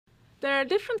There are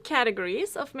different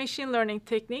categories of machine learning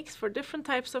techniques for different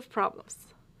types of problems.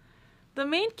 The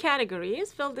main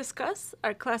categories we'll discuss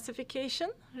are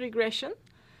classification, regression,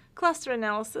 cluster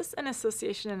analysis, and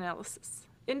association analysis.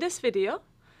 In this video,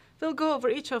 we'll go over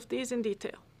each of these in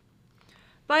detail.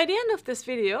 By the end of this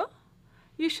video,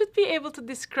 you should be able to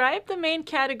describe the main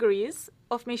categories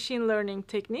of machine learning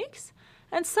techniques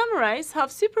and summarize how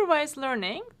supervised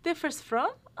learning differs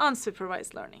from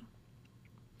unsupervised learning.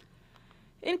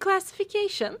 In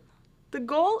classification, the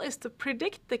goal is to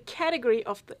predict the category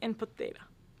of the input data.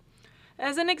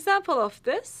 As an example of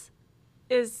this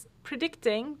is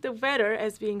predicting the weather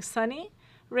as being sunny,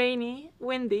 rainy,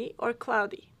 windy, or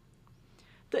cloudy.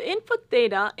 The input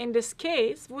data in this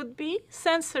case would be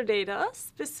sensor data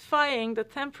specifying the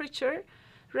temperature,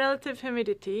 relative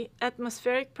humidity,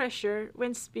 atmospheric pressure,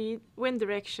 wind speed, wind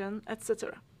direction,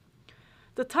 etc.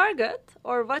 The target,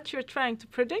 or what you're trying to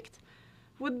predict,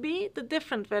 would be the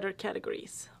different weather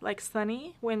categories, like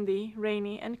sunny, windy,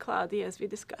 rainy, and cloudy, as we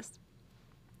discussed.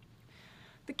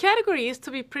 The categories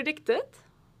to be predicted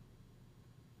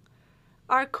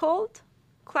are called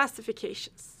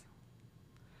classifications.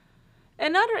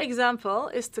 Another example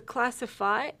is to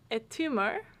classify a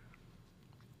tumor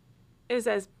is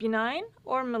as benign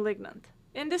or malignant.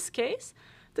 In this case,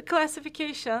 the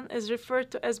classification is referred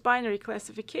to as binary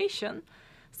classification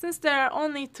since there are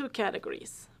only two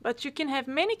categories. But you can have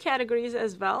many categories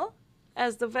as well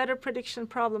as the weather prediction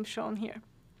problem shown here.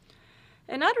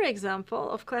 Another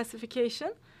example of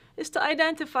classification is to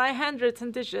identify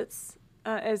handwritten digits,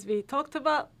 as we talked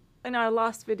about in our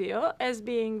last video, as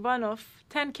being one of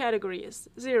 10 categories,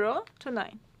 0 to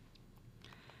 9.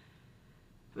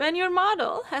 When your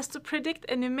model has to predict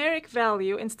a numeric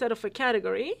value instead of a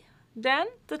category, then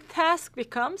the task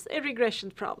becomes a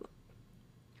regression problem.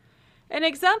 An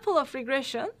example of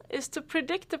regression is to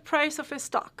predict the price of a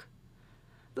stock.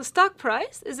 The stock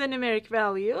price is a numeric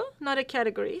value, not a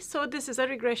category, so this is a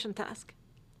regression task.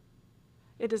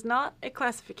 It is not a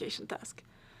classification task.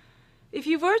 If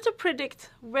you were to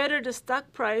predict whether the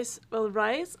stock price will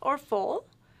rise or fall,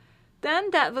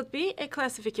 then that would be a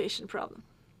classification problem.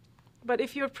 But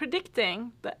if you're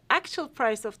predicting the actual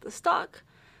price of the stock,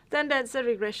 then that's a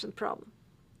regression problem.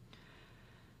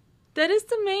 That is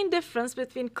the main difference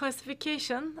between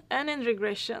classification and in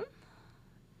regression.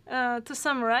 To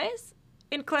summarize,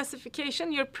 in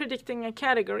classification, you're predicting a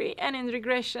category, and in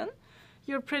regression,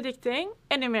 you're predicting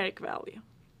a numeric value.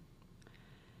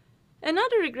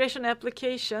 Another regression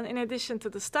application, in addition to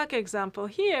the stock example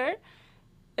here,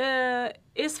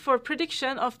 is for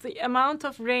prediction of the amount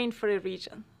of rain for a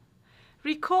region.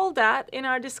 Recall that in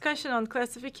our discussion on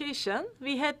classification,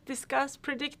 we had discussed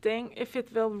predicting if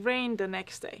it will rain the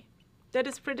next day. That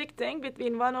is predicting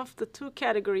between one of the two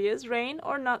categories, rain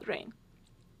or not rain.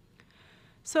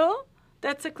 So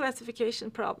that's a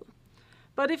classification problem.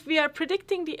 But if we are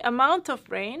predicting the amount of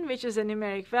rain, which is a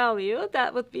numeric value,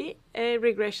 that would be a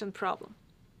regression problem.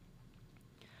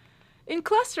 In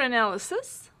cluster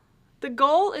analysis, the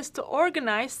goal is to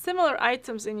organize similar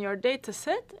items in your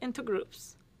dataset into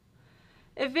groups.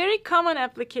 A very common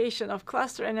application of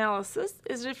cluster analysis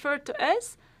is referred to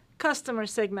as customer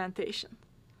segmentation.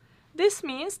 This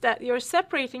means that you're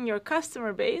separating your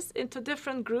customer base into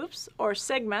different groups or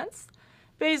segments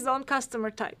based on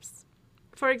customer types.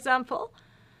 For example,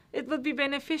 it would be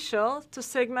beneficial to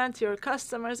segment your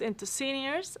customers into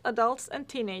seniors, adults, and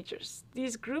teenagers.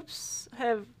 These groups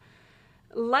have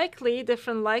likely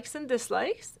different likes and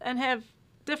dislikes and have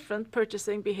different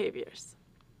purchasing behaviors.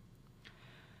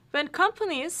 When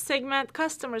companies segment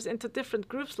customers into different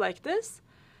groups like this,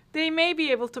 they may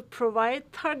be able to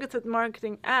provide targeted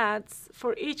marketing ads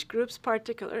for each group's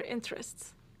particular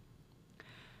interests.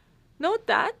 Note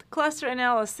that cluster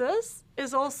analysis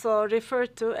is also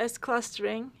referred to as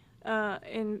clustering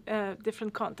in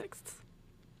different contexts.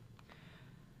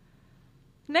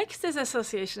 Next is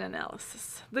association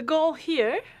analysis. The goal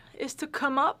here is to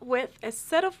come up with a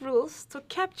set of rules to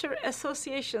capture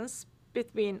associations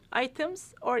between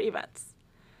items or events.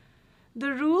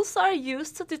 The rules are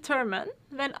used to determine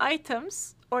when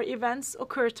items or events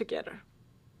occur together.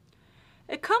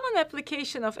 A common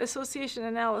application of association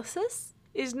analysis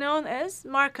is known as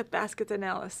market basket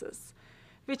analysis,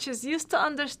 which is used to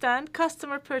understand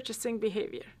customer purchasing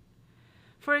behavior.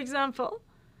 For example,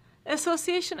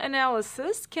 association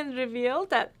analysis can reveal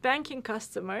that banking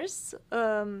customers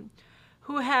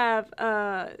who have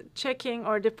checking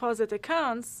or deposit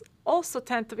accounts also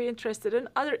tend to be interested in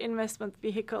other investment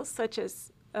vehicles such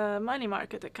as money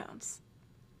market accounts.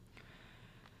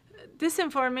 This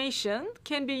information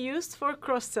can be used for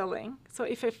cross-selling. So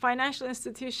if a financial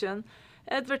institution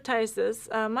advertises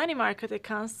money market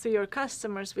accounts to your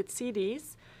customers with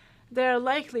CDs, they are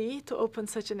likely to open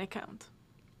such an account.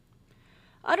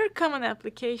 Other common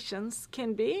applications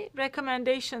can be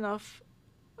recommendation of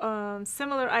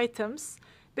similar items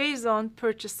based on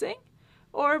purchasing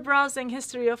or browsing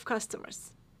history of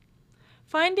customers.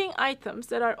 Finding items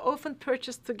that are often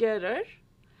purchased together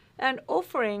and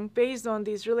offering based on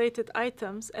these related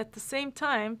items at the same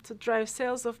time to drive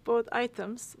sales of both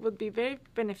items would be very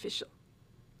beneficial.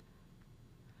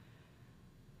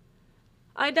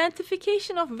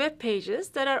 Identification of web pages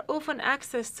that are often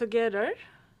accessed together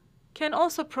can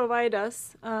also provide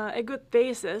us a good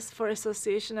basis for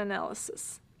association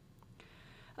analysis.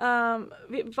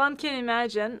 One can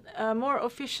imagine more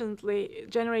efficiently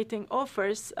generating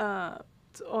offers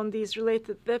on these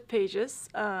related web pages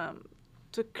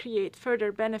to create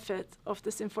further benefit of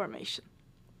this information.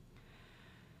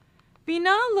 We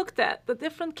now looked at the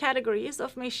different categories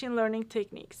of machine learning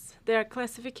techniques. They are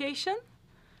classification,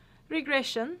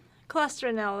 regression, cluster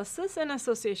analysis, and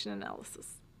association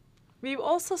analysis. We've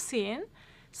also seen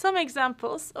some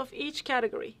examples of each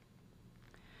category.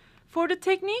 For the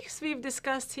techniques we've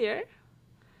discussed here,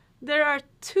 there are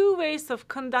two ways of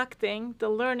conducting the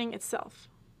learning itself.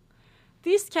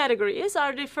 These categories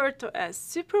are referred to as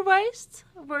supervised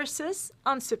versus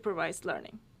unsupervised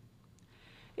learning.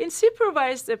 In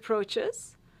supervised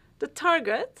approaches, the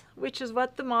target, which is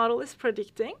what the model is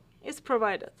predicting, is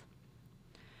provided.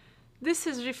 This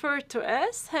is referred to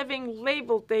as having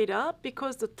labeled data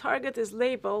because the target is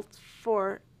labeled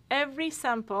for every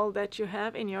sample that you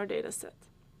have in your dataset.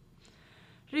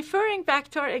 Referring back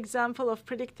to our example of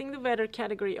predicting the weather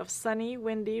category of sunny,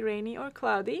 windy, rainy, or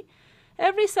cloudy,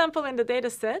 every sample in the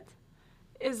dataset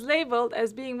is labeled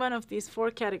as being one of these four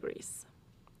categories.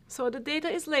 So the data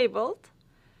is labeled,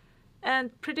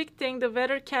 and predicting the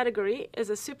weather category is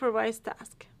a supervised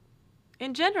task.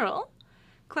 In general,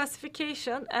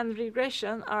 classification and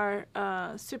regression are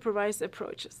supervised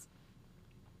approaches.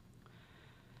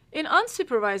 In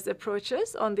unsupervised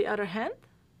approaches, on the other hand,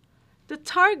 the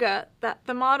target that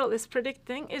the model is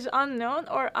predicting is unknown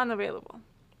or unavailable.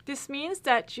 This means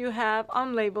that you have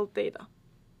unlabeled data.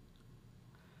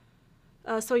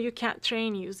 So you can't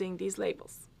train using these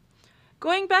labels.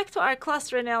 Going back to our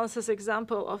cluster analysis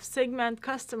example of segment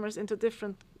customers into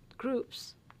different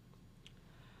groups,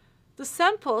 the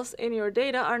samples in your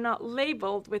data are not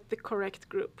labeled with the correct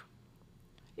group.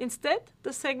 Instead,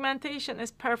 the segmentation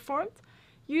is performed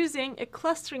using a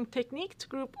clustering technique to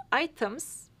group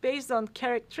items based on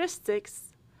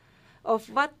characteristics of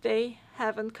what they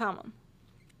have in common.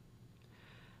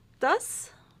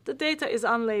 Thus, the data is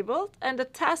unlabeled, and the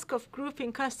task of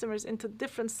grouping customers into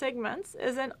different segments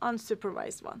is an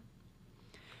unsupervised one.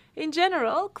 In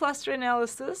general, cluster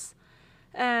analysis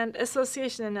and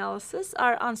association analysis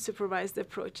are unsupervised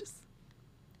approaches.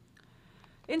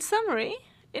 In summary,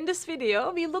 in this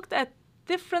video, we looked at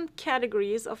different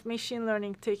categories of machine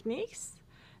learning techniques,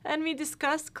 and we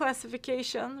discussed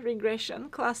classification, regression,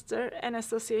 cluster, and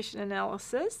association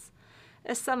analysis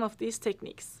as some of these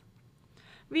techniques.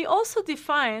 We also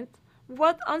defined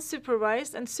what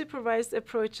unsupervised and supervised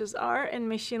approaches are in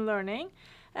machine learning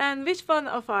and which one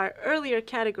of our earlier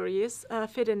categories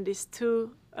fit in these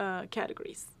two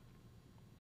categories.